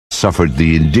suffered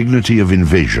the indignity of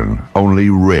invasion only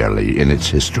rarely in its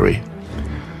history.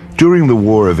 During the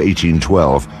War of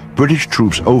 1812, British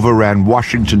troops overran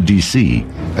Washington, D.C.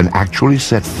 and actually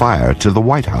set fire to the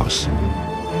White House.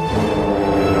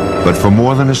 But for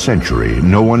more than a century,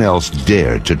 no one else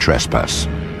dared to trespass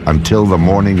until the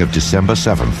morning of December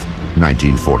 7th,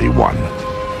 1941.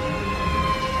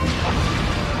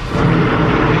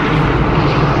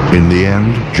 In the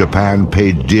end, Japan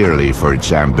paid dearly for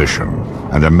its ambition,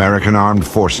 and American armed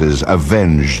forces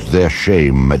avenged their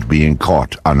shame at being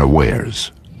caught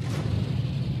unawares.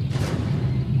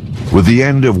 With the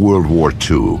end of World War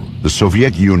II, the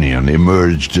Soviet Union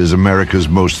emerged as America's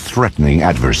most threatening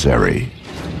adversary.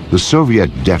 The Soviet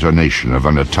detonation of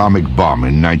an atomic bomb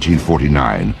in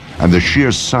 1949 and the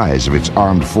sheer size of its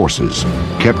armed forces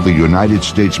kept the United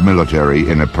States military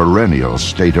in a perennial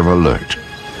state of alert.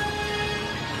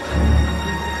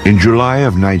 In July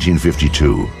of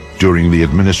 1952, during the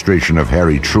administration of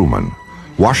Harry Truman,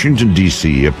 Washington,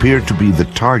 D.C. appeared to be the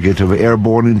target of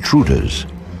airborne intruders.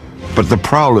 But the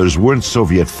prowlers weren't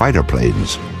Soviet fighter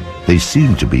planes. They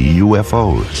seemed to be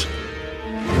UFOs.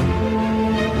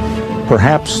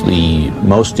 Perhaps the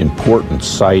most important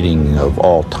sighting of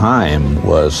all time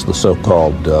was the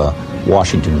so-called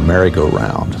Washington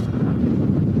merry-go-round.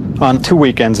 On 2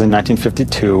 weekends in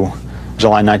 1952,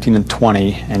 July 19 and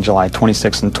 20, and July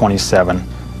 26 and 27,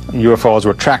 UFOs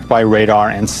were tracked by radar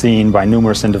and seen by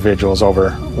numerous individuals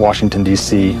over Washington,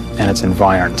 D.C. and its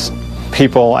environs.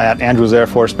 People at Andrews Air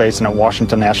Force Base and at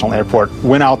Washington National Airport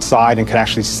went outside and could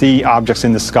actually see objects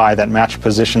in the sky that matched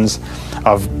positions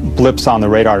of blips on the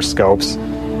radar scopes.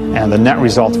 And the net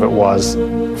result of it was,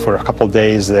 for a couple of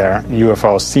days there,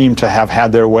 UFOs seemed to have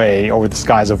had their way over the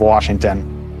skies of Washington.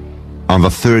 On the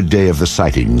third day of the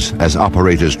sightings, as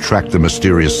operators tracked the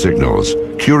mysterious signals,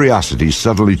 curiosity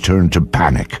suddenly turned to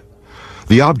panic.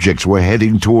 The objects were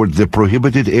heading toward the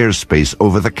prohibited airspace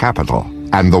over the Capitol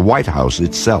and the White House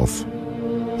itself.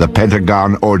 The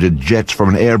Pentagon ordered jets from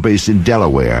an airbase in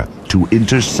Delaware to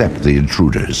intercept the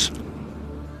intruders.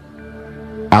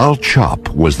 Al Chop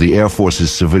was the Air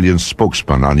Force's civilian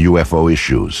spokesman on UFO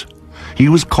issues. He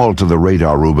was called to the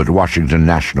radar room at Washington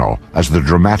National as the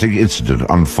dramatic incident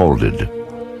unfolded.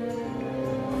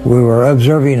 We were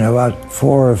observing about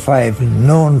 4 or 5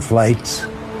 known flights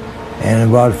and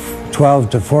about 12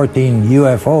 to 14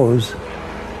 UFOs.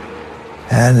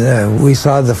 And we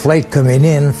saw the flight coming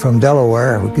in from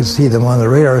Delaware. We could see them on the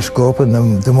radar scope,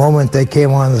 and the moment they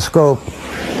came on the scope,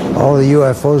 all the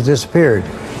UFOs disappeared.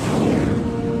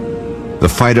 The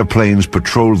fighter planes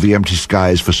patrolled the empty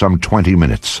skies for some 20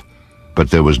 minutes, but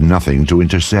there was nothing to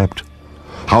intercept.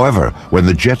 However, when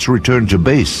the jets returned to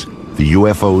base, the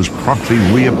UFOs promptly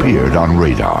reappeared on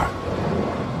radar.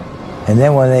 And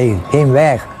then when they came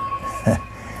back,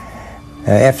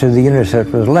 after the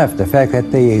interceptors left, the fact that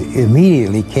they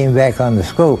immediately came back on the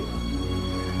scope,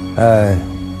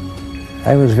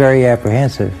 I was very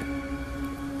apprehensive.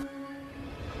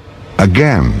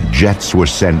 Again, jets were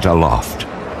sent aloft.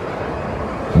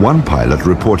 One pilot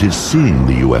reported seeing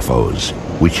the UFOs,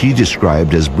 which he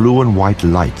described as blue and white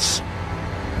lights.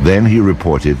 Then he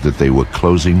reported that they were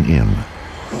closing in.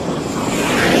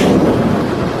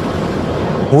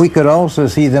 We could also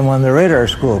see them on the radar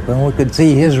scope, and we could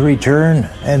see his return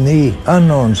and the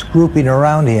unknowns grouping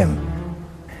around him.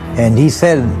 And he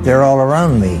said, "They're all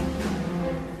around me."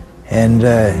 And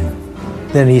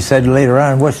then he said later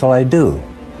on, "What shall I do?"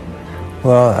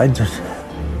 Well,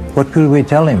 what could we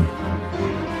tell him?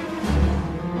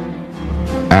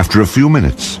 After a few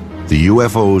minutes, the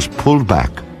UFOs pulled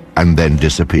back and then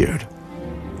disappeared.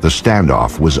 The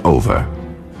standoff was over.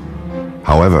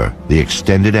 However, the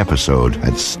extended episode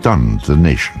had stunned the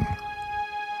nation.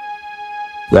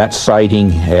 That sighting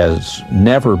has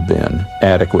never been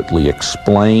adequately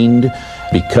explained.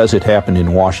 Because it happened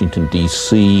in Washington,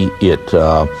 D.C., it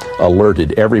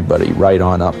alerted everybody right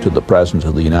on up to the President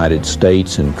of the United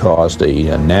States and caused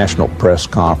a national press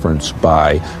conference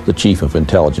by the Chief of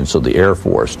Intelligence of the Air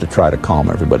Force to try to calm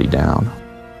everybody down.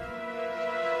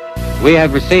 We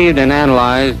have received and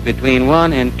analyzed between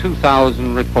 1,000 and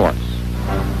 2,000 reports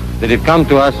that have come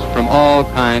to us from all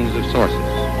kinds of sources.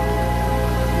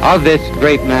 Of this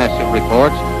great mass of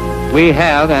reports, we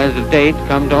have, as of date,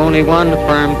 come to only one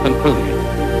firm conclusion,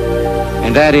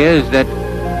 and that is that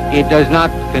it does not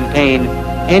contain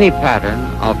any pattern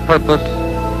of purpose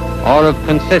or of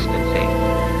consistency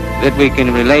that we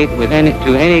can relate with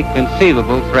to any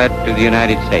conceivable threat to the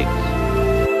United States.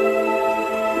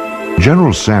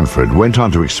 General Sanford went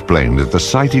on to explain that the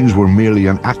sightings were merely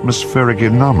an atmospheric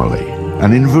anomaly,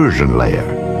 an inversion layer.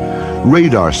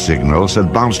 Radar signals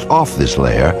had bounced off this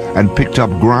layer and picked up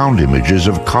ground images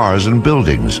of cars and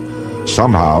buildings.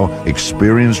 Somehow,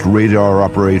 experienced radar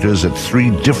operators at 3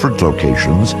 different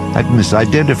locations had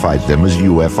misidentified them as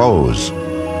UFOs.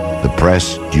 The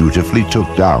press dutifully took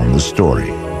down the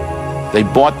story. They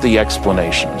bought the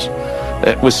explanations.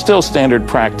 It was still standard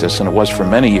practice, and it was for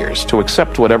many years, to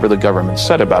accept whatever the government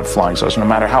said about flying saucers, no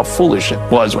matter how foolish it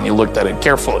was when you looked at it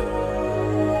carefully.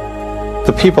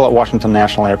 The people at Washington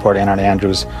National Airport, Ann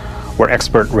Andrews, were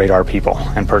expert radar people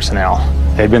and personnel.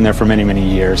 They'd been there for many, many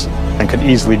years and could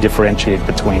easily differentiate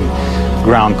between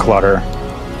ground clutter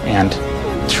and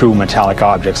true metallic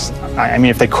objects. I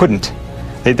mean, if they couldn't,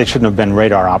 they shouldn't have been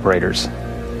radar operators.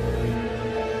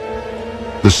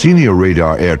 The senior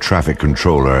radar air traffic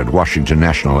controller at Washington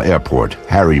National Airport,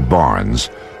 Harry Barnes,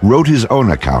 wrote his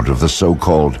own account of the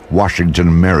so-called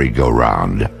Washington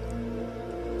merry-go-round.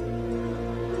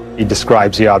 He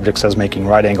describes the objects as making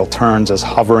right-angle turns, as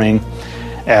hovering,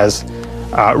 as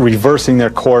reversing their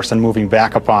course and moving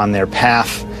back upon their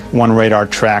path. One radar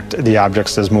tracked the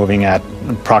objects as moving at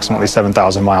approximately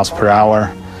 7,000 miles per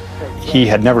hour. He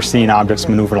had never seen objects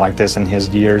maneuver like this in his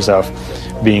years of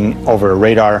being over a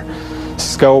radar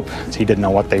scope. He didn't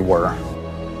know what they were.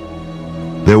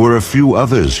 There were a few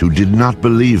others who did not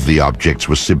believe the objects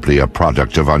were simply a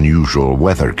product of unusual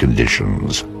weather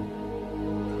conditions.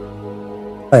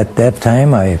 At that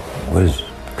time, I was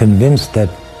convinced that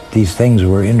these things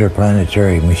were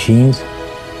interplanetary machines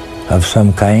of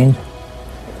some kind,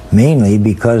 mainly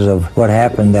because of what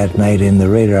happened that night in the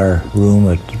radar room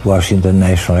at Washington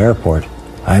National Airport.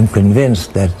 I'm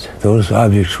convinced that those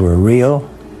objects were real.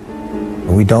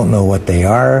 We don't know what they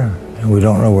are, and we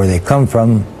don't know where they come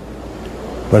from,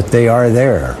 but they are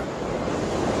there.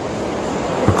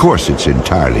 Of course, it's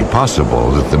entirely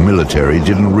possible that the military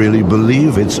didn't really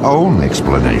believe its own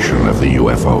explanation of the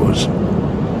UFOs.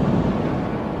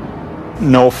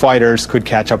 No fighters could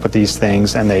catch up with these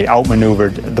things, and they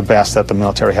outmaneuvered the best that the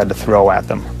military had to throw at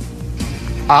them.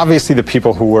 Obviously, the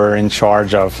people who were in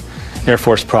charge of Air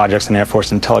Force projects and Air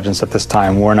Force intelligence at this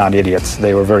time were not idiots.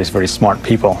 They were very, very smart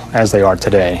people, as they are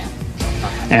today.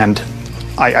 And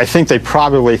I think they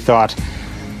probably thought,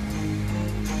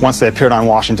 once they appeared on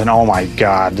Washington, oh my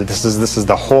God, this is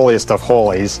the holiest of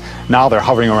holies. Now they're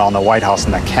hovering around the White House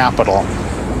and the Capitol.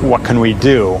 What can we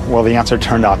do? Well, the answer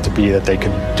turned out to be that they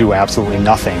could do absolutely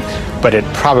nothing. But it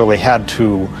probably had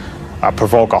to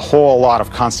provoke a whole lot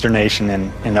of consternation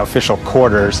in the official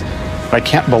quarters. But I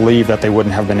can't believe that they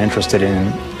wouldn't have been interested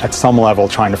in, at some level,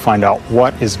 trying to find out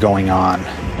what is going on.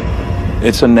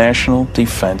 It's a national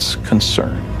defense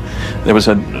concern. There was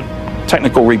a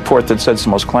technical report that said it's the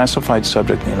most classified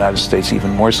subject in the United States,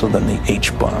 even more so than the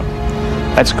H-bomb.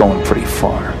 That's going pretty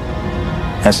far.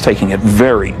 That's taking it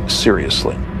very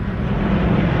seriously.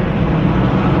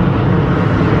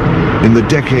 In the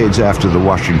decades after the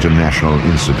Washington National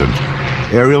incident,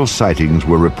 aerial sightings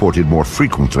were reported more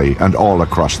frequently and all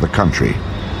across the country.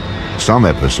 Some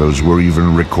episodes were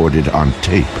even recorded on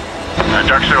tape.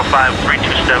 Dark 05,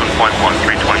 327.1,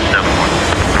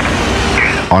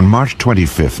 327.1. On March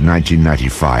 25,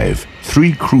 1995,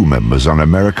 3 crew members on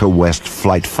America West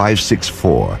Flight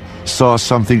 564 saw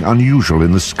something unusual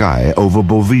in the sky over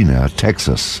Bovina,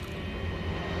 Texas.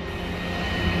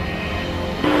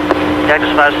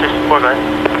 Cactus 564, go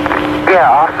ahead. Yeah,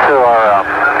 off to our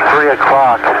 3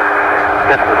 o'clock.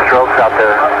 Got some strokes out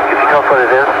there. Could you tell us what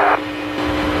it is?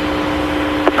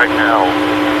 Right now,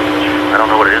 I don't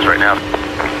know what it is right now.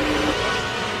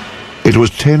 It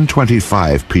was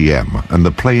 10:25 p.m. and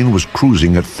the plane was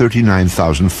cruising at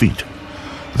 39,000 feet.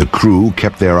 The crew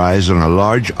kept their eyes on a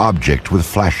large object with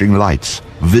flashing lights,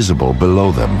 visible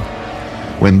below them.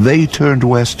 When they turned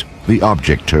west, the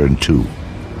object turned too.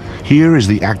 Here is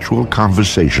the actual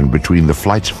conversation between the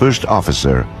flight's first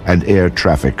officer and air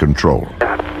traffic control.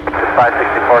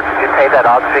 564, could you say that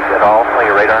object at all on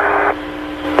your radar?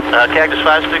 Cactus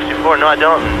 564, no I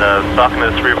don't. And talking to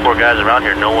the 3 or 4 guys around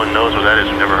here, no one knows what that is.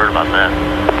 We've never heard about that.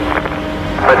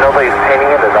 But nobody's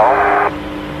painting it at all?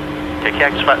 Okay,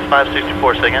 Cactus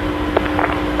 564, say again?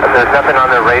 There's nothing on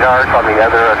the radars on the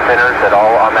other centers at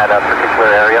all on that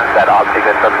particular area, that object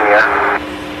that's up in the air?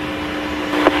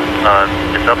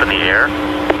 It's up in the air?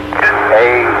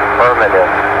 Affirmative.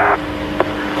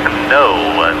 No,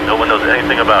 no one knows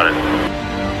anything about it.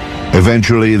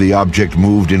 Eventually, the object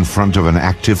moved in front of an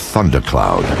active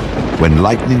thundercloud. When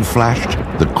lightning flashed,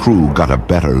 the crew got a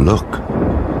better look.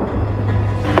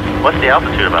 What's the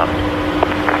altitude about?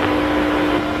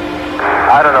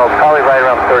 I don't know, probably right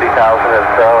around 30,000 or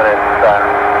so, and it's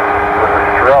with a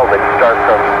strobe, it starts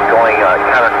from going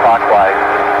counterclockwise,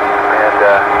 and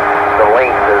the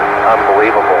length is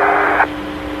unbelievable.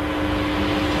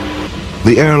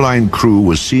 The airline crew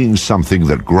was seeing something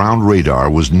that ground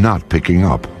radar was not picking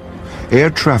up.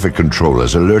 Air traffic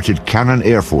controllers alerted Cannon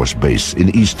Air Force Base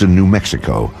in eastern New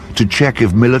Mexico to check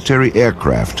if military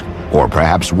aircraft, or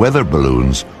perhaps weather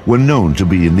balloons, were known to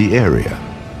be in the area.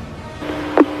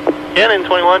 Cannon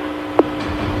 21.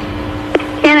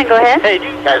 Cannon, go ahead. Hey, do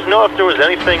you guys know if there was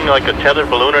anything like a tethered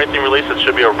balloon or anything released that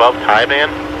should be above high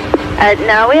band?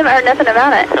 No, we haven't heard nothing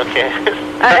about it. Okay.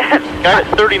 Guy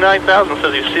at 39,000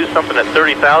 says he sees something at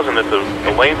 30,000 that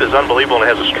the length is unbelievable and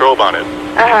it has a strobe on it.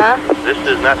 This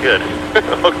is not good.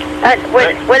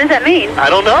 Okay. What does that mean?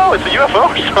 I don't know. It's a UFO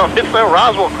or something. It's that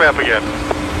Roswell crap again.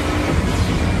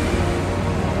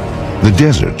 The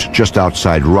desert just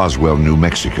outside Roswell, New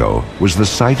Mexico, was the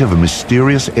site of a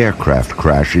mysterious aircraft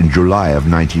crash in July of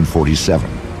 1947.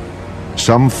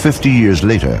 Some 50 years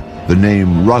later, the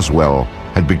name Roswell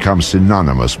had become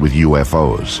synonymous with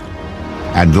UFOs.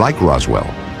 And like Roswell,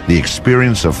 the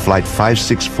experience of Flight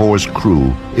 564's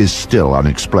crew is still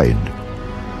unexplained.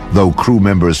 Though crew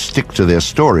members stick to their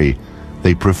story,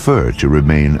 they prefer to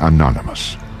remain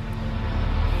anonymous.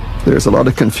 There's a lot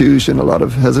of confusion, a lot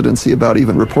of hesitancy about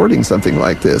even reporting something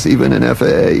like this, even in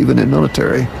FAA, even in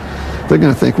military. They're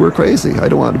going to think we're crazy. I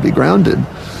don't want to be grounded.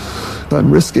 I'm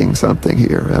risking something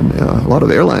here, and a lot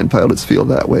of airline pilots feel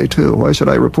that way too. Why should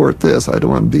I report this? I don't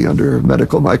want to be under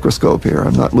medical microscope here.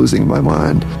 I'm not losing my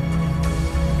mind.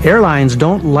 Airlines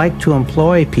don't like to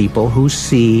employ people who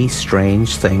see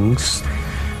strange things.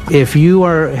 If you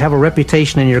have a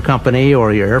reputation in your company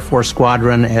or your Air Force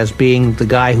squadron as being the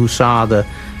guy who saw the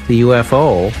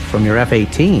UFO from your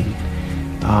F-18,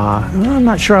 I'm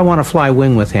not sure I want to fly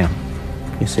wing with him,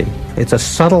 you see. It's a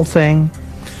subtle thing.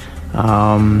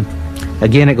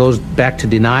 Again, it goes back to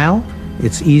denial.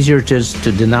 It's easier just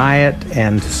to deny it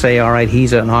and to say, all right,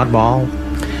 he's an oddball.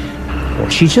 Or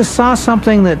she just saw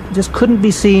something that just couldn't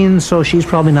be seen, so she's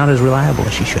probably not as reliable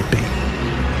as she should be.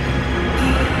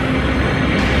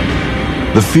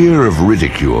 The fear of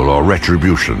ridicule or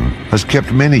retribution has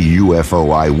kept many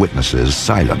UFO eyewitnesses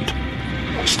silent.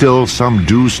 Still, some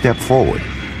do step forward,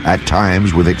 at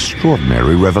times with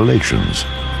extraordinary revelations.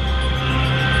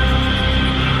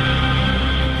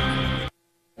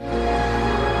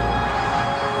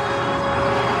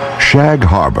 Shag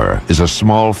Harbor is a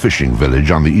small fishing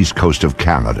village on the east coast of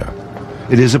Canada.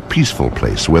 It is a peaceful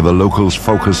place where the locals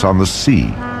focus on the sea,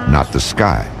 not the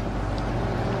sky.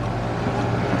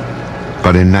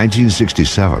 But in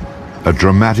 1967, a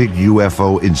dramatic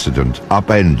UFO incident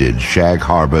upended Shag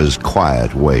Harbor's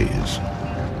quiet ways.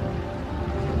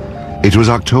 It was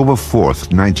October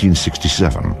 4th,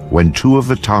 1967, when two of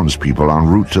the townspeople en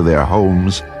route to their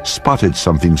homes spotted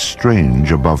something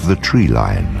strange above the tree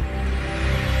line.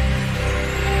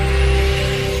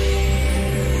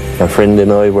 My friend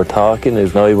and I were talking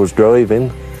as I was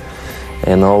driving,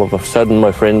 and all of a sudden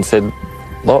my friend said,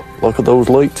 look at those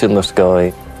lights in the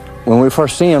sky. When we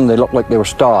first seen them, they looked like they were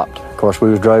stopped. Of course, we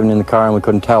was driving in the car and we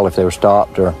couldn't tell if they were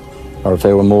stopped or if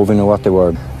they were moving or what they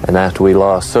were. And after we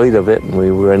lost sight of it and we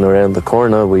ran around the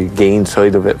corner, we gained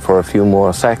sight of it for a few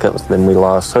more seconds, then we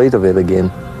lost sight of it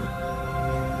again.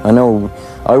 I know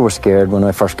I was scared when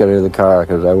I first got out of the car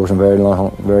because I wasn't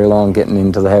very long getting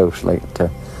into the house, like to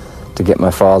get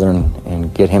my father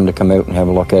and get him to come out and have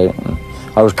a look at it. And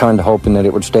I was kind of hoping that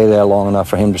it would stay there long enough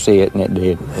for him to see it, and it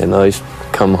did. And I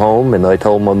come home and I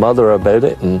told my mother about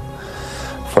it, and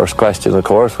first question, of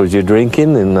course, was you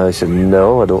drinking? And I said,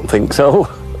 no, I don't think so.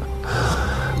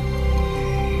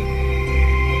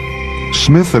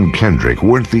 Smith and Kendrick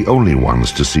weren't the only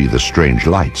ones to see the strange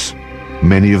lights.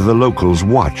 Many of the locals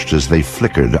watched as they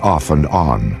flickered off and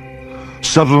on.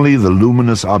 Suddenly, the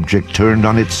luminous object turned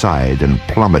on its side and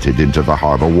plummeted into the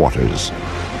harbor waters.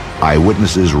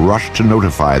 Eyewitnesses rushed to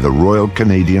notify the Royal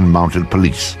Canadian Mounted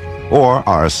Police, or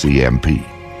RCMP.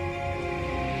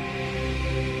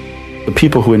 The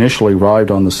people who initially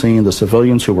arrived on the scene, the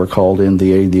civilians who were called in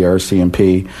to aid the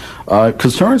RCMP,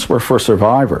 concerns were for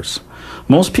survivors.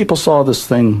 Most people saw this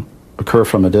thing occur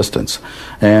from a distance,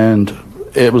 and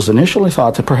it was initially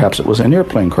thought that perhaps it was an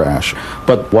airplane crash,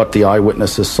 but what the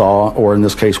eyewitnesses saw, or in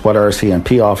this case what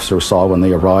RCMP officers saw when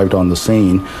they arrived on the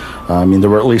scene, there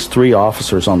were at least 3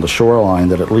 officers on the shoreline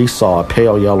that at least saw a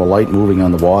pale yellow light moving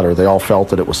on the water. They all felt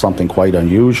that it was something quite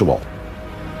unusual.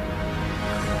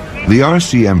 The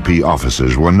RCMP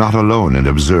officers were not alone in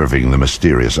observing the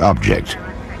mysterious object.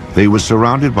 They were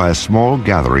surrounded by a small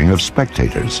gathering of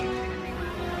spectators.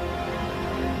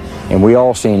 And we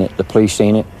all seen it, the police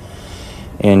seen it.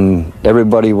 And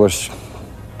everybody was,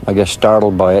 I guess,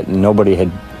 startled by it, and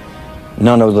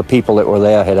none of the people that were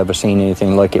there had ever seen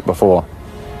anything like it before.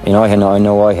 I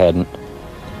know I hadn't.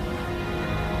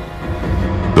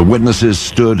 The The witnesses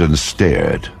stood and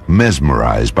stared,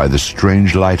 mesmerized by the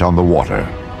strange light on the water.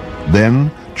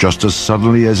 Then, just as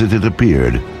suddenly as it had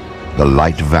appeared, the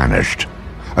light vanished.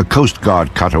 A Coast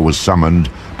Guard cutter was summoned,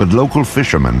 but local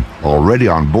fishermen, already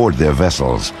on board their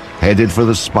vessels, headed for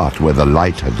the spot where the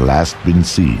light had last been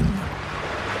seen.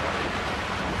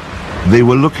 They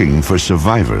were looking for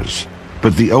survivors,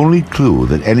 but the only clue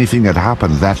that anything had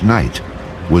happened that night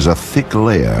was a thick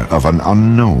layer of an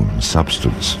unknown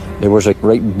substance. There was a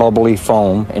great bubbly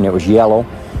foam, and it was yellow.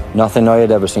 Nothing I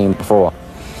had ever seen before.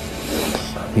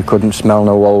 You couldn't smell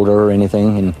no odor or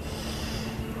anything, and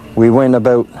we went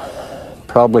about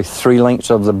probably 3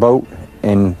 lengths of the boat,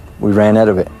 and we ran out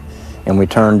of it. And we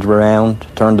turned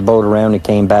the boat around, and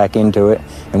came back into it,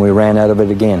 and we ran out of it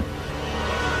again.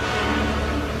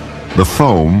 The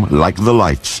foam, like the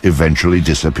lights, eventually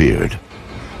disappeared.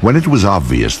 When it was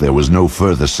obvious there was no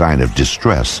further sign of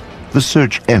distress, the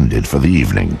search ended for the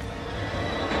evening.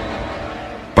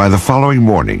 By the following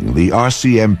morning, the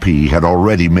RCMP had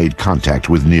already made contact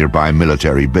with nearby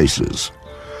military bases.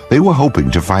 They were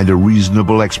hoping to find a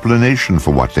reasonable explanation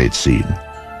for what they'd seen.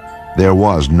 There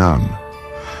was none.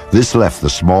 This left the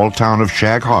small town of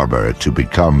Shag Harbor to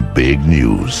become big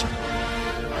news.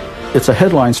 It's a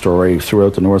headline story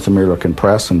throughout the North American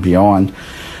press and beyond.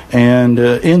 And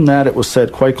in that, it was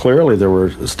said quite clearly, there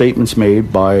were statements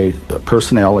made by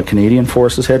personnel at Canadian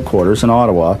Forces headquarters in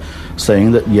Ottawa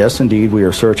saying that, yes, indeed, we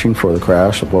are searching for the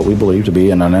crash of what we believe to be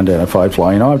an unidentified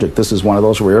flying object. This is one of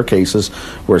those rare cases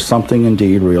where something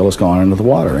indeed real has gone into the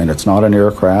water, and it's not an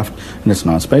aircraft, and it's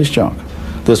not space junk.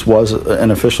 This was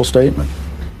an official statement.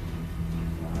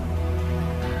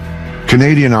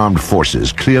 Canadian Armed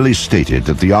Forces clearly stated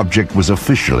that the object was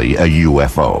officially a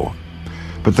UFO.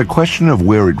 But the question of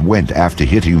where it went after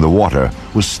hitting the water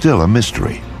was still a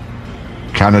mystery.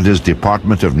 Canada's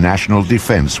Department of National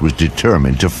Defence was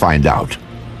determined to find out.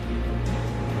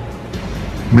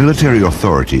 Military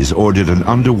authorities ordered an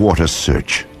underwater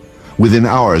search. Within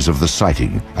hours of the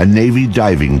sighting, a Navy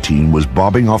diving team was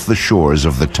bobbing off the shores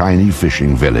of the tiny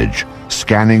fishing village,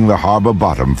 scanning the harbor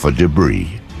bottom for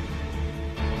debris.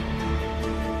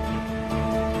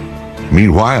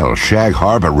 Meanwhile, Shag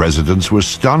Harbor residents were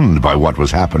stunned by what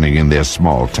was happening in their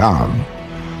small town.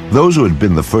 Those who had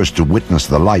been the first to witness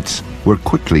the lights were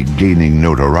quickly gaining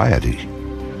notoriety.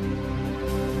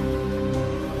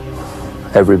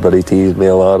 Everybody teased me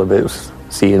a lot about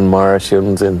seeing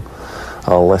Martians and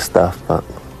all this stuff, but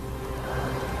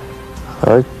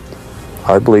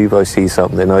I believe I see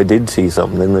something. I did see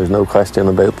something, there's no question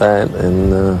about that,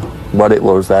 and what it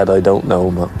was that I don't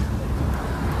know, but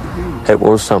it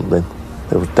was something.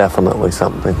 It was definitely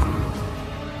something.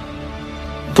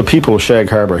 The people of Shag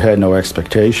Harbor had no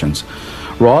expectations.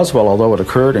 Roswell, although it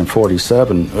occurred in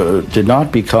 '47, did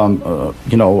not become,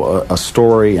 a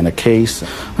story and a case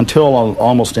until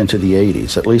almost into the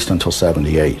 '80s, at least until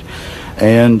 '78.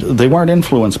 And they weren't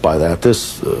influenced by that.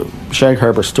 Shag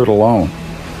Harbor stood alone.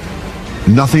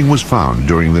 Nothing was found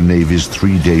during the Navy's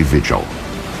 3-day vigil.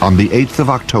 On the 8th of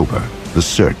October, the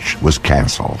search was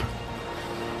canceled.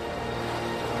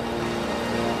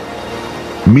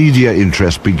 Media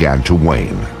interest began to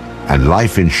wane, and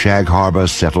life in Shag Harbor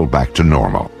settled back to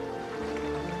normal.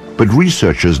 But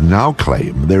researchers now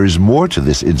claim there is more to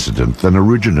this incident than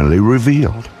originally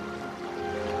revealed.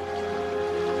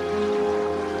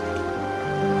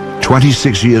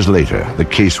 26 years later, the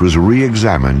case was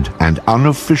re-examined and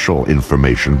unofficial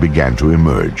information began to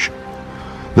emerge.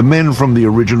 The men from the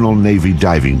original Navy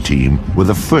diving team were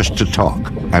the first to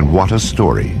talk, and what a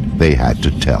story they had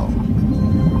to tell.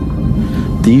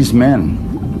 These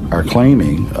men are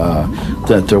claiming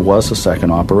that there was a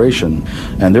second operation,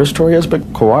 and their story has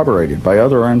been corroborated by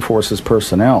other Armed Forces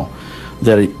personnel,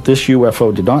 that this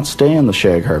UFO did not stay in the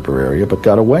Shag Harbor area, but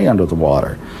got away under the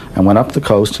water and went up the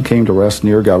coast and came to rest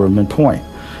near Government Point.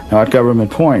 Now, at Government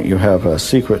Point, you have a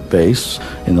secret base.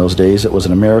 In those days, it was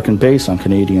an American base on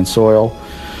Canadian soil.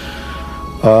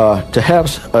 To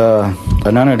have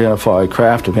an unidentified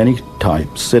craft of any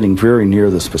type sitting very near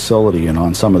this facility and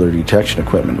on some of their detection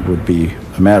equipment would be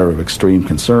a matter of extreme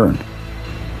concern.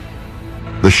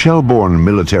 The Shelbourne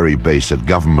military base at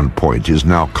Government Point is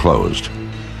now closed,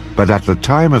 but at the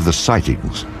time of the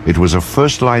sightings, it was a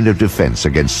first line of defense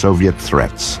against Soviet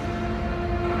threats.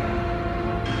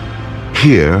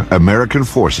 Here, American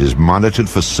forces monitored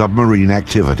for submarine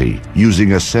activity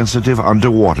using a sensitive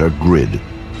underwater grid.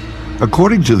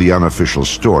 According to the unofficial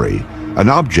story, an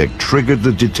object triggered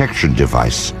the detection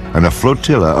device, and a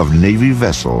flotilla of Navy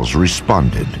vessels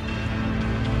responded.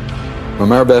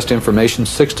 From our best information,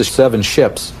 6 to 7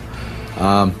 ships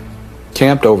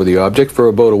camped over the object for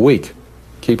about a week,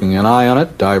 keeping an eye on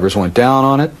it. Divers went down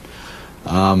on it,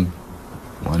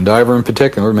 One diver in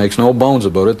particular makes no bones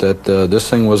about it that this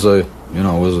thing was an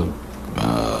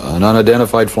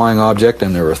unidentified flying object,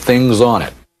 and there were things on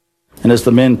it. And as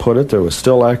the men put it, there was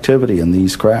still activity in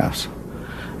these crafts.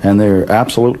 And they're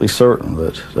absolutely certain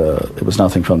that it was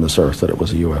nothing from this Earth, that it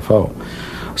was a UFO.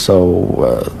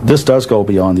 So this does go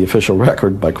beyond the official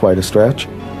record by quite a stretch.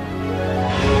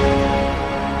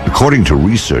 According to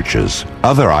researchers,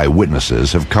 other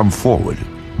eyewitnesses have come forward,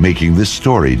 making this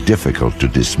story difficult to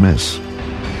dismiss.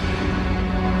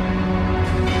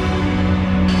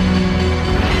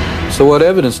 So what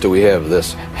evidence do we have of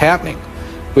this happening?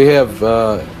 We have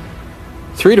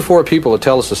 3 to 4 people that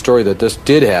tell us the story that this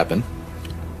did happen.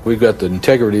 We've got the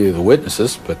integrity of the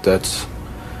witnesses, but that's,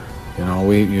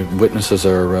 witnesses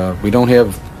are, we don't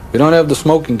have the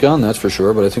smoking gun, that's for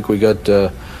sure, but I think we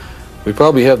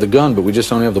probably have the gun, but we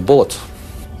just don't have the bullets.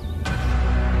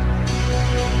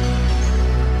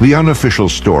 The unofficial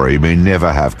story may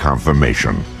never have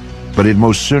confirmation, but it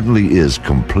most certainly is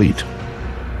complete.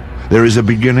 There is a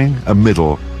beginning, a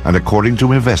middle, and according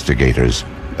to investigators,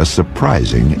 a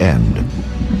surprising end.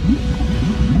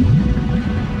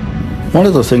 One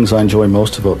of the things I enjoy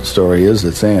most about the story is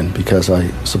its end, because I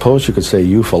suppose you could say,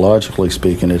 ufologically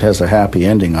speaking, it has a happy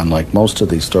ending, unlike most of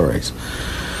these stories.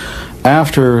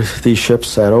 After these ships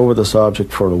sat over this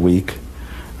object for a week,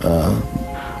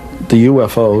 the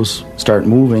UFOs start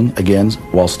moving again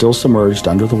while still submerged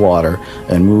under the water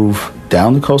and move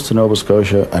down the coast of Nova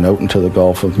Scotia and out into the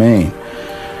Gulf of Maine.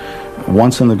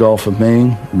 Once in the Gulf of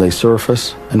Maine, they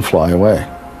surface and fly away.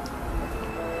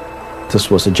 This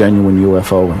was a genuine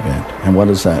UFO event. And what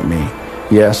does that mean?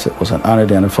 Yes, it was an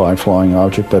unidentified flying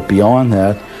object, but beyond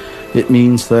that, it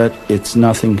means that it's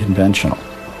nothing conventional.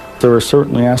 There are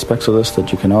certainly aspects of this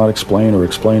that you cannot explain or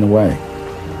explain away.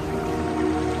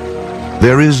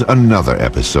 There is another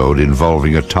episode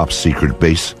involving a top-secret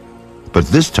base, but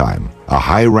this time, a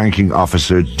high-ranking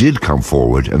officer did come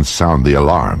forward and sound the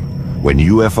alarm when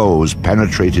UFOs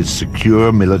penetrated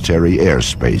secure military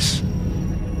airspace.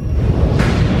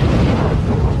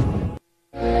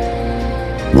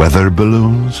 Weather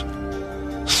balloons?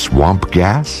 Swamp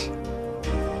gas?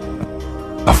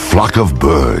 A flock of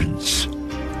birds?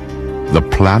 The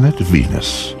planet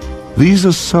Venus? These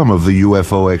are some of the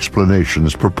UFO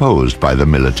explanations proposed by the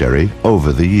military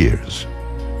over the years.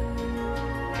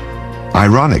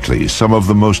 Ironically, some of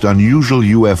the most unusual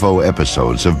UFO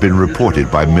episodes have been reported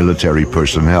by military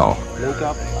personnel,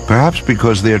 perhaps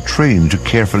because they are trained to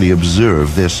carefully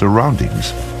observe their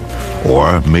surroundings.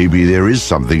 Or maybe there is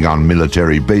something on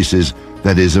military bases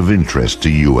that is of interest to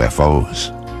UFOs.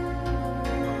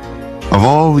 Of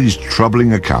all these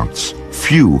troubling accounts,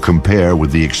 few compare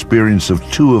with the experience of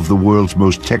 2 of the world's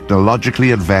most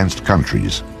technologically advanced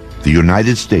countries, the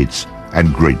United States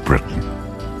and Great Britain.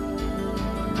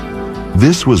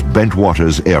 This was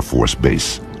Bentwaters Air Force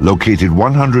Base, located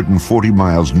 140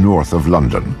 miles north of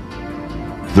London.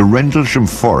 The Rendlesham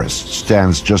Forest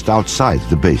stands just outside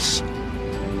the base.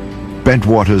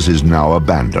 Bentwaters is now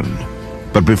abandoned,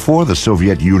 but before the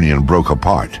Soviet Union broke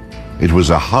apart, it was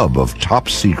a hub of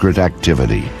top-secret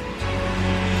activity.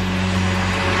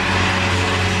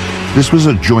 This was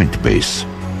a joint base,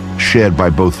 shared by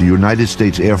both the United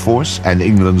States Air Force and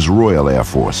England's Royal Air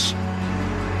Force.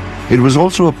 It was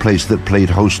also a place that played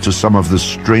host to some of the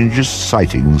strangest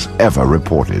sightings ever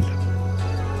reported.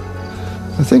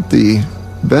 I think the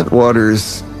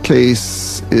Bentwaters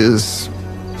case is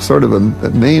sort of a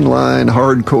mainline,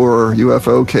 hardcore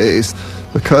UFO case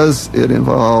because it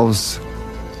involves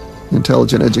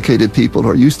intelligent, educated people who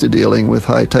are used to dealing with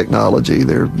high technology.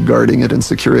 They're guarding it and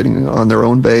securing it on their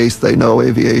own base. They know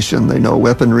aviation, they know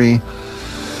weaponry.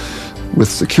 With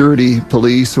security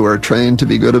police who are trained to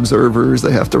be good observers,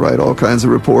 they have to write all kinds of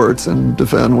reports and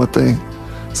defend what they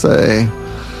say.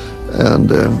 And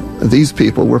these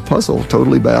people were puzzled,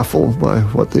 totally baffled by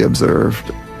what they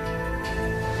observed.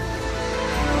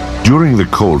 During the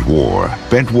Cold War,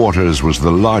 Bentwaters was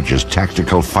the largest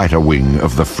tactical fighter wing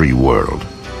of the free world.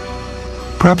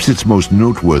 Perhaps its most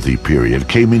noteworthy period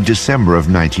came in December of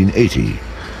 1980,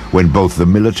 when both the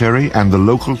military and the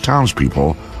local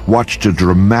townspeople watched a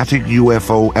dramatic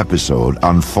UFO episode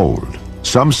unfold.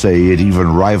 Some say it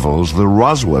even rivals the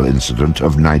Roswell incident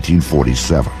of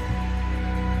 1947.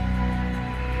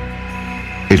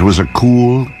 It was a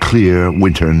cool, clear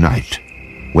winter night,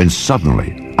 when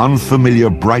suddenly unfamiliar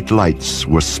bright lights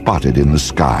were spotted in the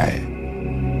sky.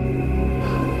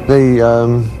 They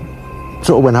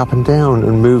sort of went up and down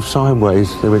and moved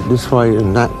sideways. They went this way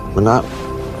and that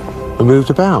and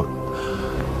moved about.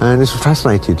 And this was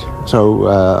fascinated. So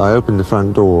I opened the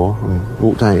front door and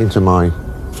walked out into my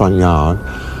front yard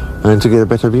and to get a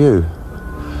better view.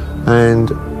 and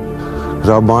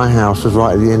so my house was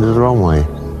right at the end of the runway.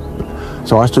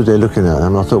 So I stood there looking at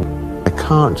them, and I thought, it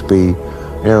can't be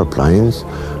aeroplanes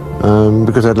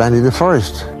because they'd landed in the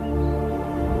forest.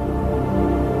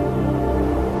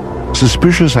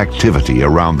 Suspicious activity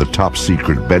around the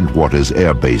top-secret Bentwaters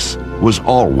Air Base was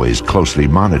always closely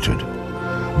monitored.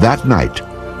 That night,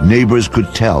 neighbors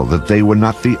could tell that they were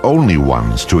not the only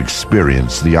ones to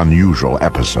experience the unusual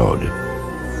episode.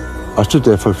 I stood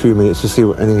there for a few minutes to see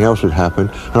what anything else would happen,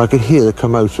 and I could hear the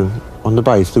commotion on the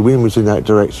base. The wind was in that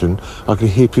direction. I could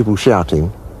hear people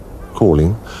shouting,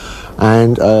 calling,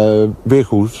 and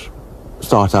vehicles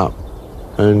start up,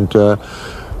 and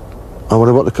I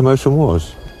wondered what the commotion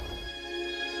was.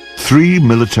 3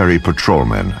 military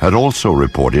patrolmen had also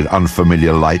reported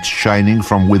unfamiliar lights shining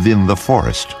from within the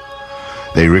forest.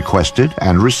 They requested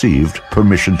and received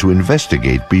permission to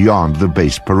investigate beyond the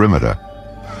base perimeter.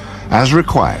 As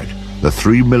required, the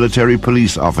 3 military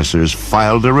police officers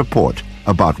filed a report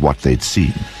about what they'd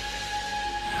seen.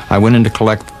 I went in to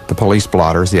collect the police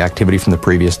blotters, the activity from the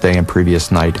previous day and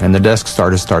previous night, and the desk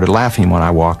started laughing when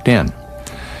I walked in.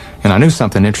 And I knew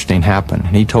something interesting happened,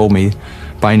 and he told me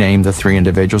by name the 3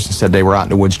 individuals and said they were out in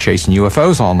the woods chasing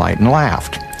UFOs all night, and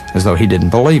laughed, as though he didn't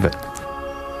believe it.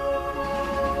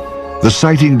 The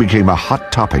sighting became a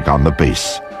hot topic on the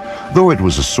base. Though it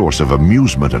was a source of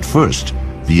amusement at first,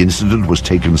 the incident was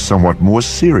taken somewhat more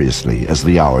seriously as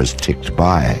the hours ticked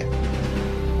by.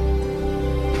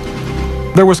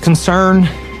 There was concern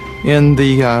in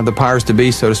the powers to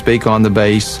be, so to speak, on the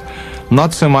base,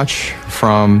 not so much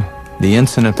from the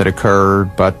incident that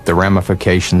occurred, but the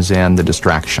ramifications and the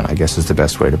distraction, I guess is the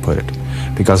best way to put it.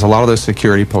 Because a lot of those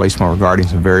security policemen were guarding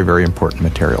some very, very important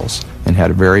materials and had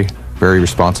a very, very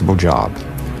responsible job.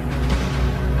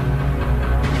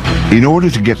 In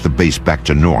order to get the base back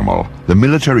to normal, the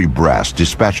military brass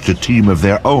dispatched a team of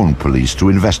their own police to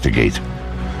investigate.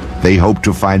 They hoped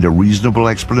to find a reasonable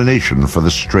explanation for the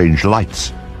strange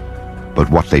lights. But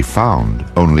what they found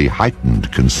only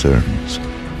heightened concerns.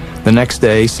 The next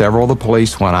day, several of the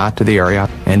police went out to the area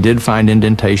and did find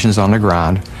indentations on the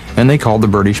ground, and they called the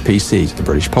British PCs, the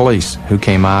British police, who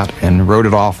came out and wrote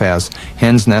it off as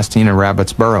hens nesting and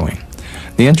rabbits burrowing.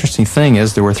 The interesting thing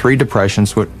is there were 3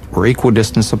 depressions which were equal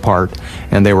distance apart,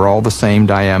 and they were all the same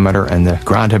diameter, and the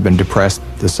ground had been depressed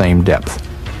the same depth.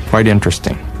 Quite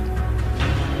interesting.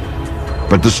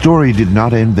 But the story did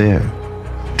not end there.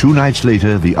 2 nights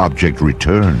later, the object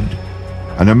returned.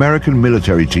 An American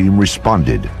military team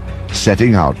responded,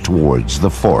 setting out towards the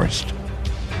forest.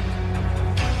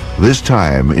 This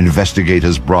time,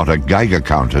 investigators brought a Geiger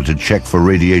counter to check for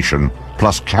radiation,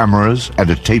 plus cameras and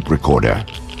a tape recorder.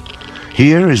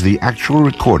 Here is the actual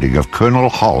recording of Colonel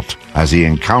Halt as he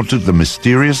encountered the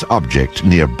mysterious object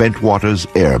near Bentwaters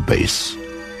Air Base.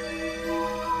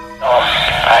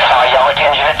 I saw a yellow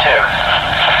tinge in it too.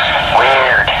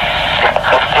 Weird.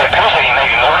 It appears to be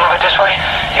maybe moving a little bit this way.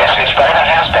 Yes, it's better than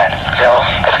it has been. So,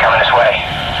 it's coming this way.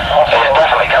 It is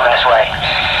definitely coming this way.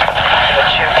 The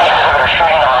pieces of it are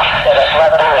shooting off. There is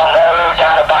no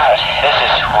doubt about it. This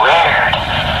is weird.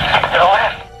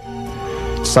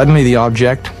 Suddenly the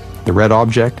object, the red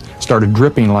object, started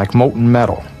dripping like molten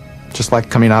metal, just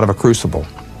like coming out of a crucible.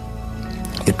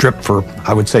 It dripped for,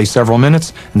 I would say, several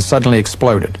minutes and suddenly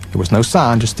exploded. There was no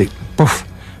sound, just a poof,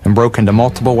 and broke into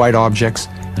multiple white objects,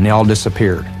 and they all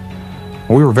disappeared.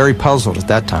 We were very puzzled at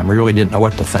that time. We really didn't know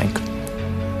what to think.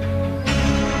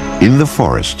 In the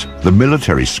forest, the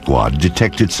military squad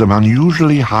detected some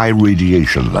unusually high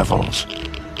radiation levels.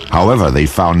 However, they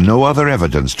found no other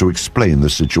evidence to explain the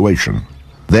situation.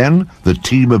 Then, the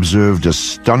team observed a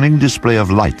stunning display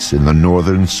of lights in the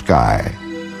northern sky.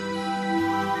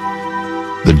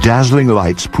 The dazzling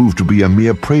lights proved to be a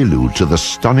mere prelude to the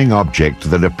stunning object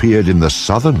that appeared in the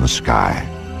southern sky.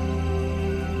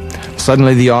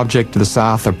 Suddenly, the object to the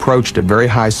south approached at very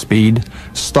high speed,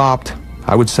 stopped,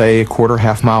 I would say a quarter,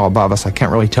 half mile above us, I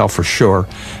can't really tell for sure,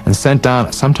 and sent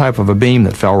down some type of a beam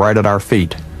that fell right at our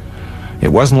feet. It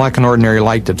wasn't like an ordinary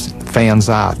light that fans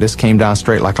out. This came down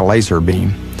straight like a laser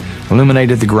beam.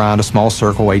 Illuminated the ground, a small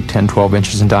circle, 8, 10, 12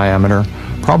 inches in diameter,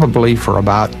 probably for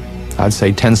about, I'd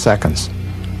say, 10 seconds.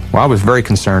 Well, I was very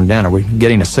concerned then. Are we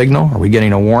getting a signal? Are we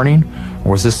getting a warning?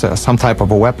 Or was this some type of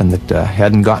a weapon that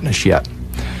hadn't gotten us yet?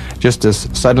 Just as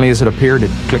suddenly as it appeared,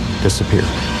 it clicked, disappeared.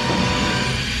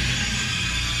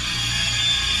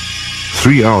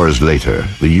 3 hours later,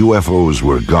 the UFOs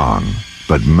were gone,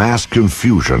 but mass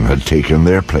confusion had taken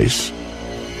their place.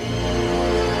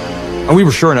 We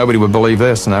were sure nobody would believe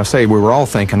this, and I say we were all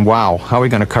thinking, wow, how are we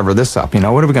going to cover this up? You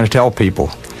know, what are we going to tell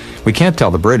people? We can't tell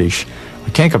the British.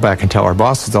 We can't go back and tell our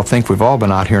bosses. They'll think we've all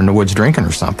been out here in the woods drinking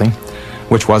or something,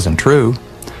 which wasn't true.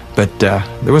 But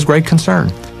there was great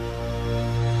concern.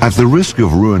 At the risk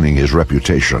of ruining his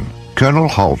reputation, Colonel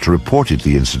Halt reported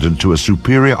the incident to a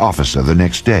superior officer the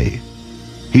next day.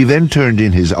 He then turned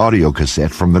in his audio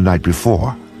cassette from the night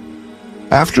before.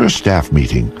 After a staff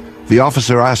meeting, the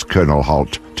officer asked Colonel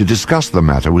Halt to discuss the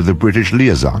matter with the British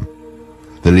liaison.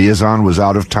 The liaison was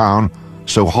out of town,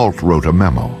 so Halt wrote a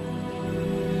memo.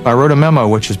 I wrote a memo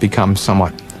which has become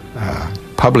somewhat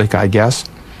public, I guess,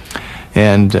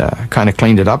 and kind of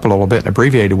cleaned it up a little bit and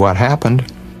abbreviated what happened.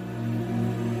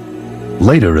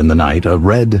 Later in the night, a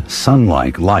red,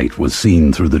 sun-like light was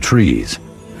seen through the trees.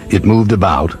 It moved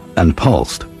about and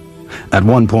pulsed. At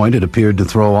one point, it appeared to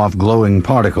throw off glowing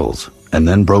particles, and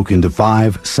then broke into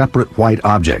 5 separate white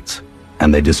objects,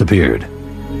 and they disappeared.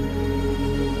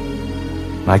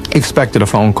 I expected a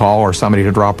phone call or somebody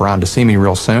to drop around to see me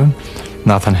real soon.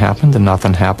 Nothing happened, and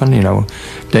nothing happened. You know,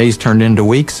 days turned into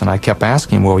weeks, and I kept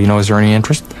asking, well, you know, is there any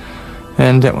interest?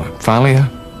 And finally,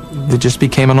 it just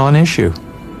became a non-issue.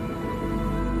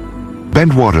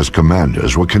 Bentwater's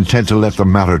commanders were content to let the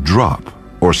matter drop,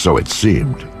 or so it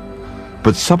seemed.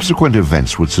 But subsequent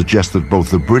events would suggest that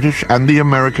both the British and the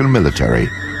American military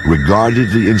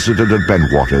regarded the incident at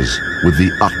Bentwaters with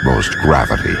the utmost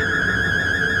gravity.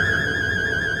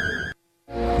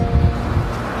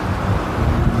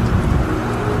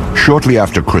 Shortly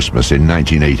after Christmas in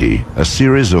 1980, a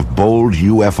series of bold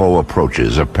UFO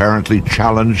approaches apparently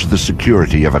challenged the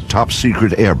security of a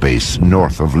top-secret airbase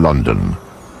north of London.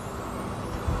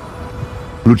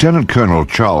 Lieutenant Colonel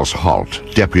Charles Halt,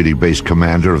 deputy base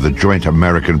commander of the joint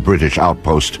American-British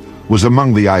outpost, was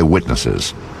among the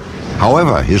eyewitnesses.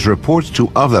 However, his reports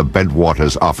to other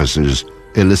Bentwaters officers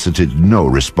elicited no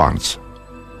response.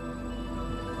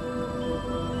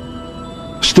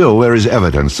 Still, there is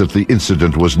evidence that the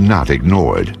incident was not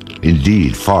ignored.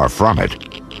 Indeed, far from it.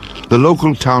 The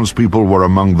local townspeople were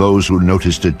among those who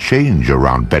noticed a change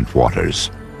around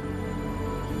Bentwaters.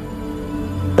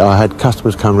 I had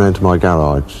customers come round to my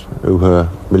garage who were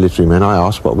military men. I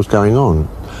asked what was going on,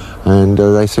 and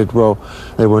they said, well,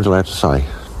 they weren't allowed to say.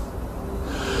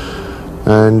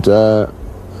 And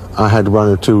I had 1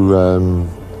 or 2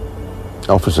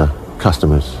 officer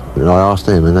customers, and I asked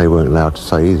them, and they weren't allowed to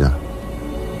say either.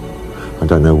 I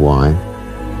don't know why.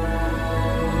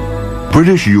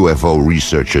 British UFO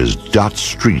researchers Dot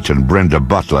Street and Brenda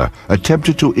Butler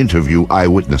attempted to interview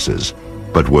eyewitnesses,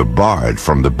 but were barred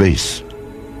from the base.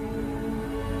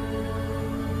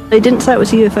 They didn't say it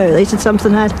was a UFO, they said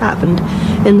something had happened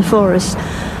in the forest.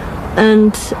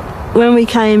 And when we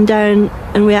came down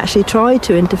and we actually tried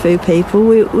to interview people,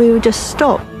 we were just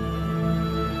stopped.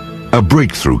 A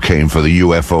breakthrough came for the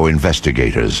UFO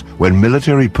investigators when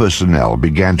military personnel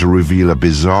began to reveal a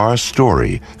bizarre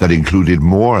story that included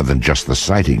more than just the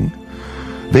sighting.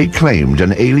 They claimed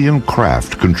an alien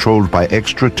craft controlled by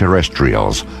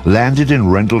extraterrestrials landed in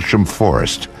Rendlesham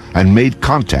Forest and made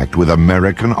contact with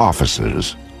American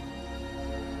officers.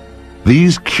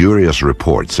 These curious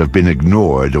reports have been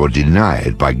ignored or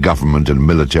denied by government and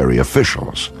military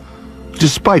officials.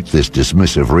 Despite this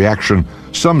dismissive reaction,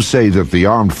 some say that the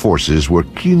armed forces were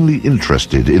keenly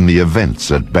interested in the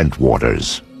events at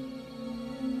Bentwaters.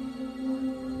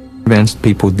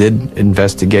 People did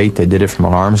investigate. They did it from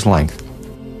an arm's length.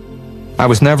 I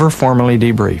was never formally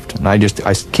debriefed, and I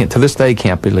can't, to this day,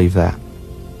 can't believe that.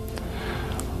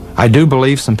 I do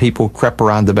believe some people crept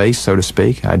around the base, so to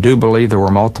speak. I do believe there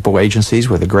were multiple agencies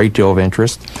with a great deal of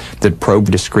interest that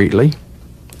probed discreetly.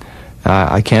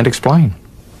 I can't explain.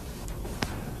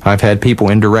 I've had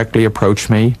people indirectly approach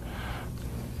me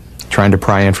trying to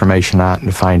pry information out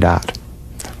and to find out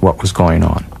what was going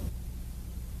on.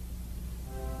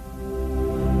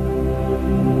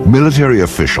 Military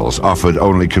officials offered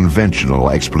only conventional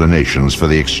explanations for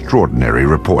the extraordinary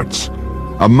reports.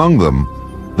 Among them,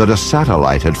 that a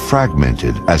satellite had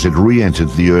fragmented as it re-entered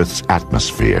the Earth's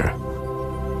atmosphere.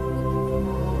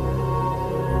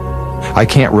 I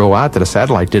can't rule out that a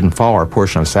satellite didn't fall, or a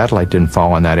portion of a satellite didn't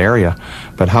fall in that area,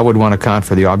 but how would one account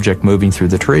for the object moving through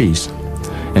the trees?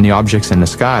 And the objects in the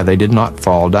sky, they did not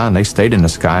fall down. They stayed in the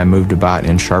sky and moved about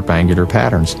in sharp angular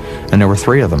patterns, and there were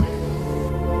 3 of them.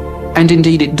 And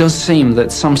indeed, it does seem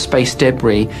that some space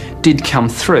debris did come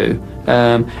through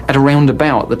at around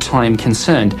about the time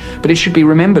concerned. But it should be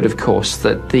remembered, of course,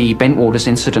 that the Bentwaters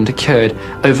incident occurred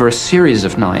over a series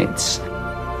of nights.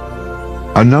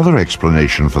 Another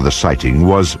explanation for the sighting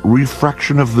was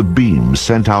refraction of the beam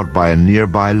sent out by a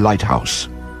nearby lighthouse.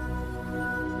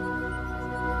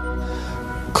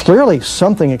 Clearly,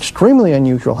 something extremely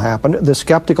unusual happened. The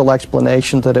skeptical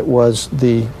explanation that it was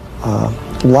the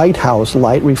lighthouse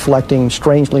light reflecting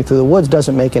strangely through the woods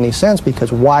doesn't make any sense,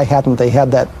 because why hadn't they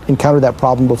encountered that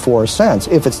problem before since?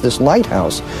 If it's this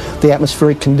lighthouse, the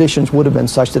atmospheric conditions would have been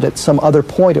such that at some other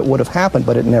point it would have happened,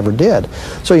 but it never did.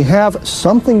 So you have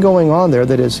something going on there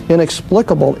that is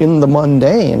inexplicable in the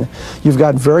mundane. You've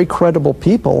got very credible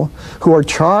people who are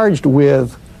charged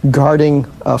with guarding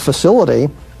a facility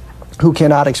who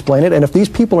cannot explain it, and if these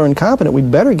people are incompetent,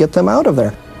 we'd better get them out of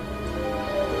there.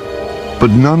 But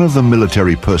none of the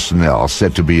military personnel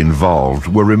said to be involved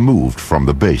were removed from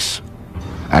the base.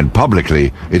 And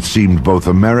publicly, it seemed both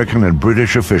American and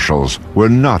British officials were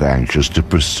not anxious to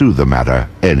pursue the matter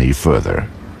any further.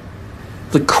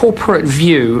 The corporate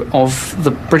view of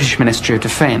the British Ministry of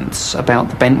Defence about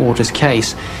the Bentwaters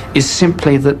case is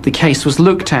simply that the case was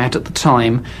looked at the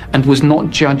time and was not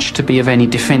judged to be of any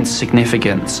defence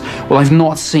significance. Well, I've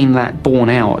not seen that borne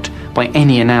out by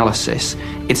any analysis.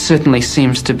 It certainly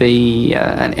seems to be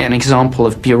an example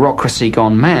of bureaucracy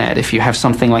gone mad if you have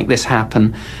something like this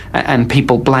happen and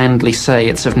people blandly say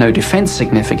it's of no defence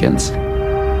significance.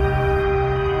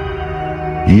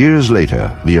 Years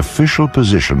later, the official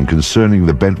position concerning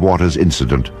the Bentwaters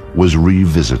incident was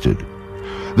revisited.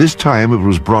 This time it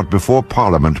was brought before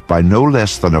Parliament by no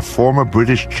less than a former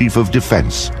British Chief of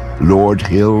Defence, Lord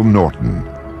Hill Norton.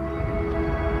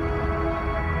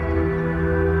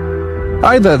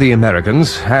 Either the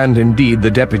Americans, and indeed the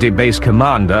deputy base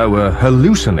commander, were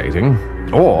hallucinating,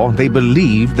 or they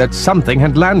believed that something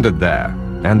had landed there,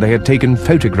 and they had taken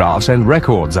photographs and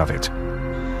records of it.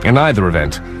 In either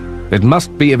event, it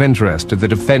must be of interest to the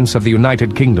defense of the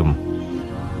United Kingdom.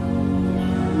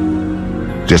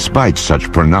 Despite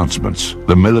such pronouncements,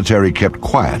 the military kept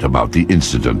quiet about the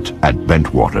incident at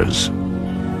Bentwaters.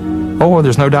 Oh,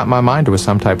 there's no doubt in my mind it was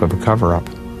some type of a cover-up.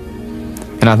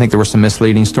 And I think there were some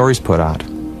misleading stories put out.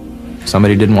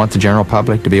 Somebody didn't want the general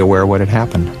public to be aware of what had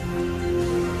happened.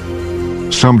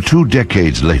 Some 2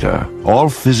 decades later, all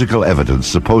physical evidence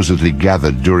supposedly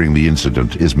gathered during the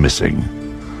incident is missing.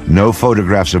 No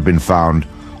photographs have been found,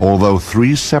 although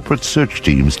 3 separate search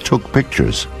teams took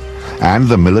pictures. And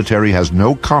the military has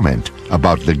no comment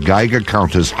about the Geiger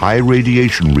counter's high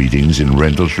radiation readings in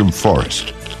Rendlesham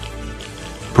Forest.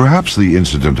 Perhaps the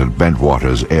incident at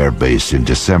Bentwaters Air Base in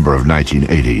December of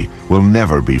 1980 will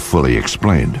never be fully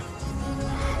explained.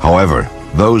 However,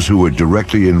 those who were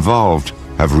directly involved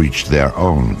have reached their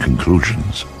own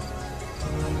conclusions.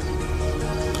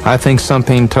 I think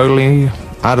something totally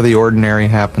out of the ordinary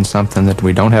happened, something that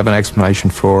we don't have an explanation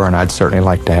for, and I'd certainly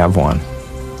like to have one.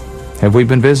 Have we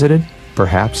been visited?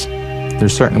 Perhaps. There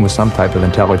certainly was some type of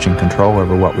intelligent control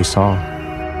over what we saw.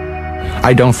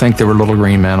 I don't think there were little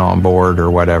green men on board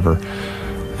or whatever,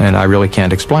 and I really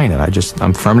can't explain it.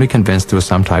 I'm firmly convinced there was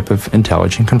some type of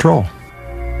intelligent control.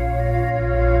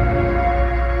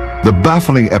 The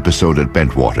baffling episode at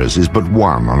Bentwaters is but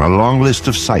one on a long list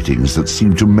of sightings that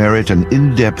seem to merit an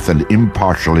in-depth and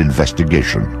impartial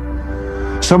investigation.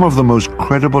 Some of the most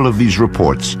credible of these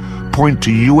reports point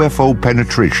to UFO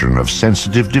penetration of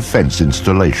sensitive defense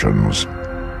installations.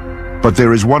 But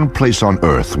there is one place on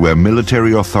Earth where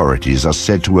military authorities are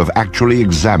said to have actually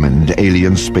examined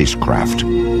alien spacecraft: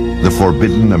 the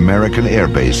forbidden American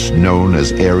airbase known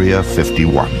as Area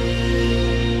 51.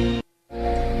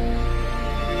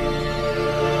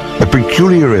 The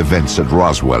peculiar events at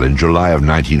Roswell in July of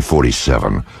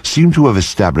 1947 seem to have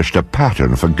established a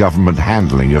pattern for government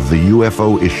handling of the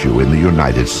UFO issue in the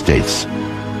United States.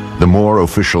 The more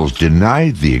officials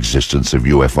denied the existence of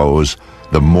UFOs,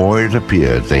 the more it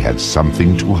appeared they had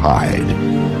something to hide.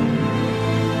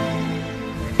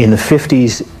 In the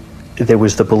 50s, there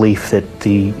was the belief that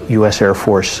the U.S. Air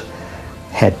Force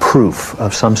had proof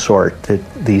of some sort that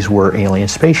these were alien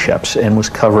spaceships and was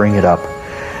covering it up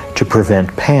to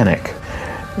prevent panic.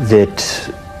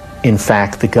 That, in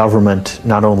fact, the government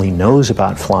not only knows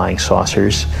about flying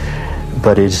saucers,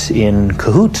 but is in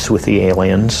cahoots with the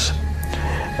aliens,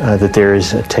 that there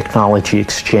is a technology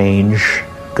exchange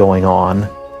going on.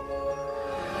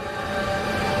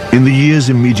 In the years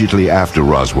immediately after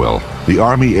Roswell, the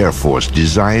Army Air Force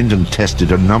designed and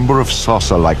tested a number of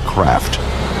saucer-like craft,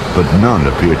 but none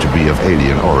appeared to be of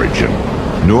alien origin,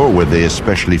 nor were they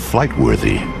especially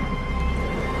flight-worthy.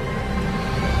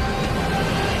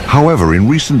 However, in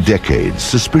recent decades,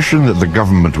 suspicion that the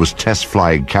government was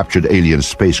test-flying captured alien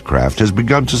spacecraft has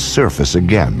begun to surface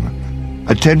again.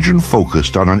 Attention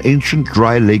focused on an ancient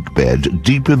dry lake bed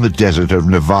deep in the desert of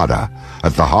Nevada,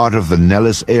 at the heart of the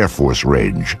Nellis Air Force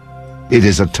Range. It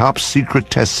is a top-secret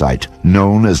test site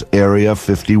known as Area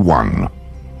 51.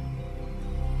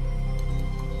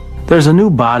 There's a new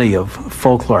body of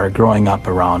folklore growing up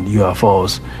around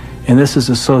UFOs, and this is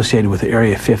associated with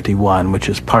Area 51, which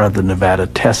is part of the Nevada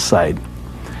test site.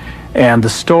 And the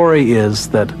story is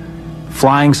that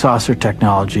flying saucer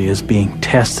technology is being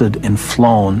tested and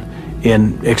flown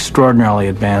in extraordinarily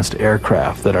advanced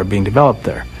aircraft that are being developed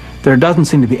there. There doesn't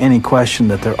seem to be any question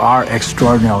that there are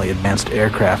extraordinarily advanced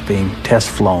aircraft being test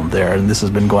flown there, and this has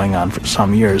been going on for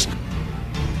some years.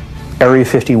 Area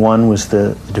 51 was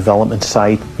the development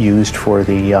site used for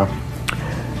the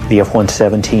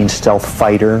F-117 stealth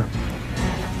fighter.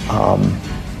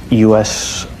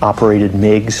 U.S.-operated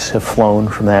MiGs have flown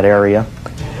from that area.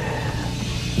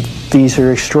 These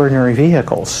are extraordinary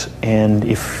vehicles, and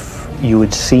if you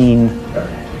had seen,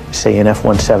 say, an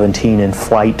F-117 in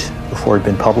flight before it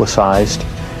had been publicized,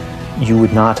 you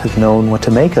would not have known what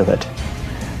to make of it.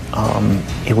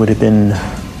 It would have been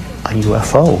a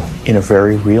UFO in a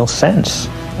very real sense,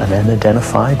 an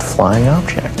unidentified flying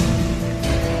object.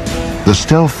 The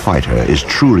stealth fighter is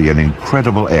truly an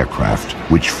incredible aircraft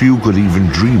which few could even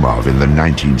dream of in the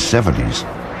 1970s.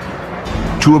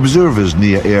 To observers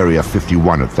near Area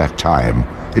 51 at that time,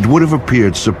 it would have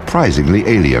appeared surprisingly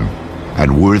alien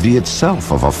and worthy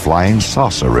itself of a flying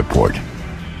saucer report.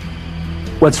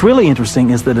 What's really interesting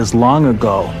is that as long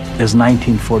ago as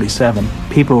 1947,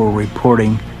 people were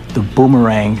reporting the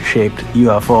boomerang-shaped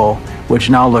UFO, which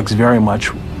now looks very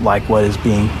much like what is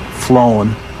being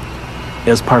flown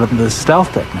as part of the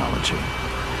stealth technology.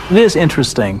 It is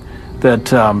interesting that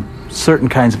certain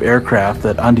kinds of aircraft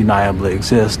that undeniably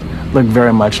exist look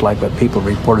very much like what people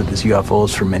reported as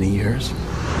UFOs for many years.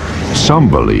 Some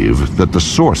believe that the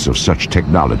source of such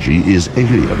technology is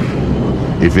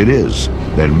alien. If it is,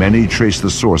 then many trace the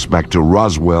source back to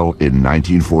Roswell in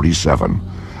 1947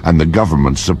 and the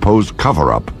government's supposed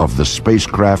cover-up of the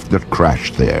spacecraft that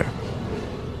crashed there.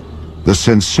 The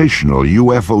sensational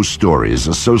UFO stories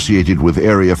associated with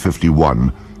Area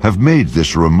 51 have made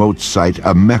this remote site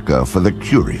a mecca for the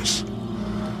curious.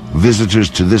 Visitors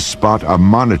to this spot are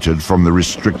monitored from the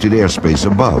restricted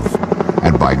airspace above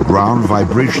and by ground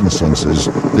vibration sensors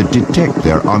that detect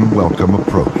their unwelcome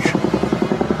approach.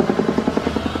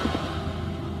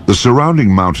 The surrounding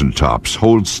mountaintops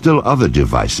hold still other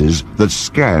devices that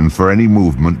scan for any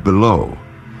movement below.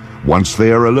 Once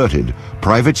they are alerted,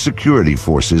 private security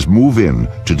forces move in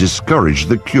to discourage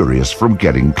the curious from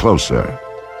getting closer.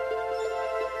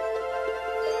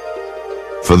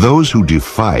 For those who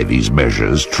defy these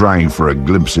measures, trying for a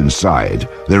glimpse inside,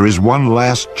 there is one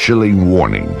last chilling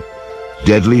warning.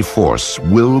 Deadly force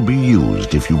will be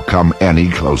used if you come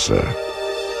any closer.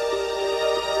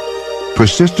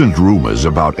 Persistent rumors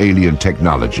about alien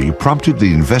technology prompted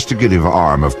the investigative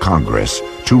arm of Congress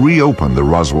to reopen the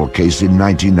Roswell case in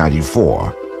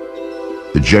 1994.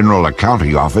 The General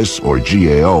Accounting Office, or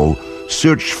GAO,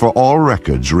 searched for all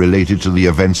records related to the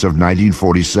events of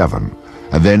 1947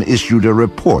 and then issued a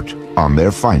report on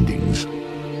their findings.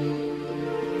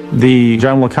 The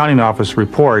General Accounting Office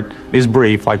report is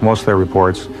brief, like most of their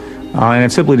reports, and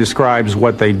it simply describes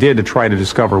what they did to try to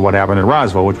discover what happened in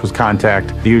Roswell, which was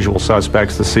contact the usual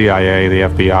suspects, the CIA, the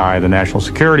FBI, the National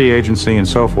Security Agency, and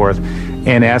so forth,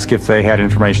 and ask if they had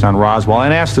information on Roswell,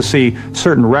 and ask to see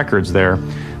certain records there.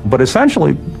 But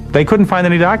essentially, they couldn't find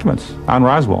any documents on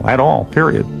Roswell at all,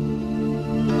 period.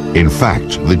 In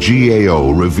fact, the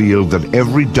GAO revealed that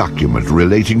every document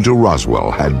relating to Roswell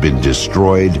had been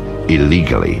destroyed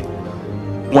illegally.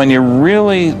 When you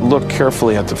really look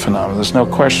carefully at the phenomenon, there's no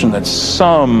question that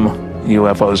some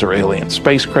UFOs are alien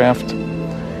spacecraft,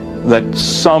 that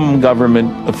some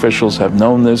government officials have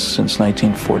known this since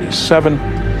 1947,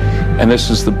 and this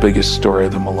is the biggest story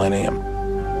of the millennium.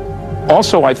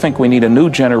 Also, I think we need a new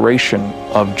generation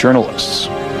of journalists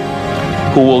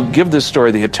who will give this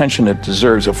story the attention it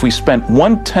deserves. If we spent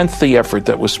 1/10 the effort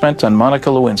that was spent on Monica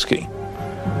Lewinsky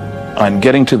on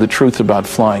getting to the truth about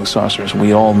flying saucers,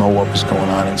 we all know what was going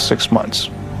on in 6 months.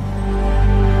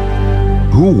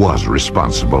 Who was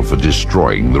responsible for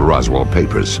destroying the Roswell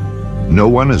papers? No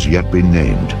one has yet been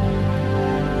named.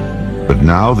 But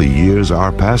now the years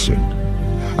are passing,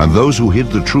 and those who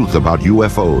hid the truth about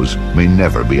UFOs may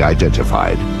never be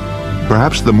identified.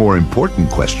 Perhaps the more important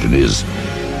question is,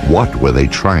 what were they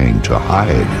trying to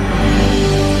hide?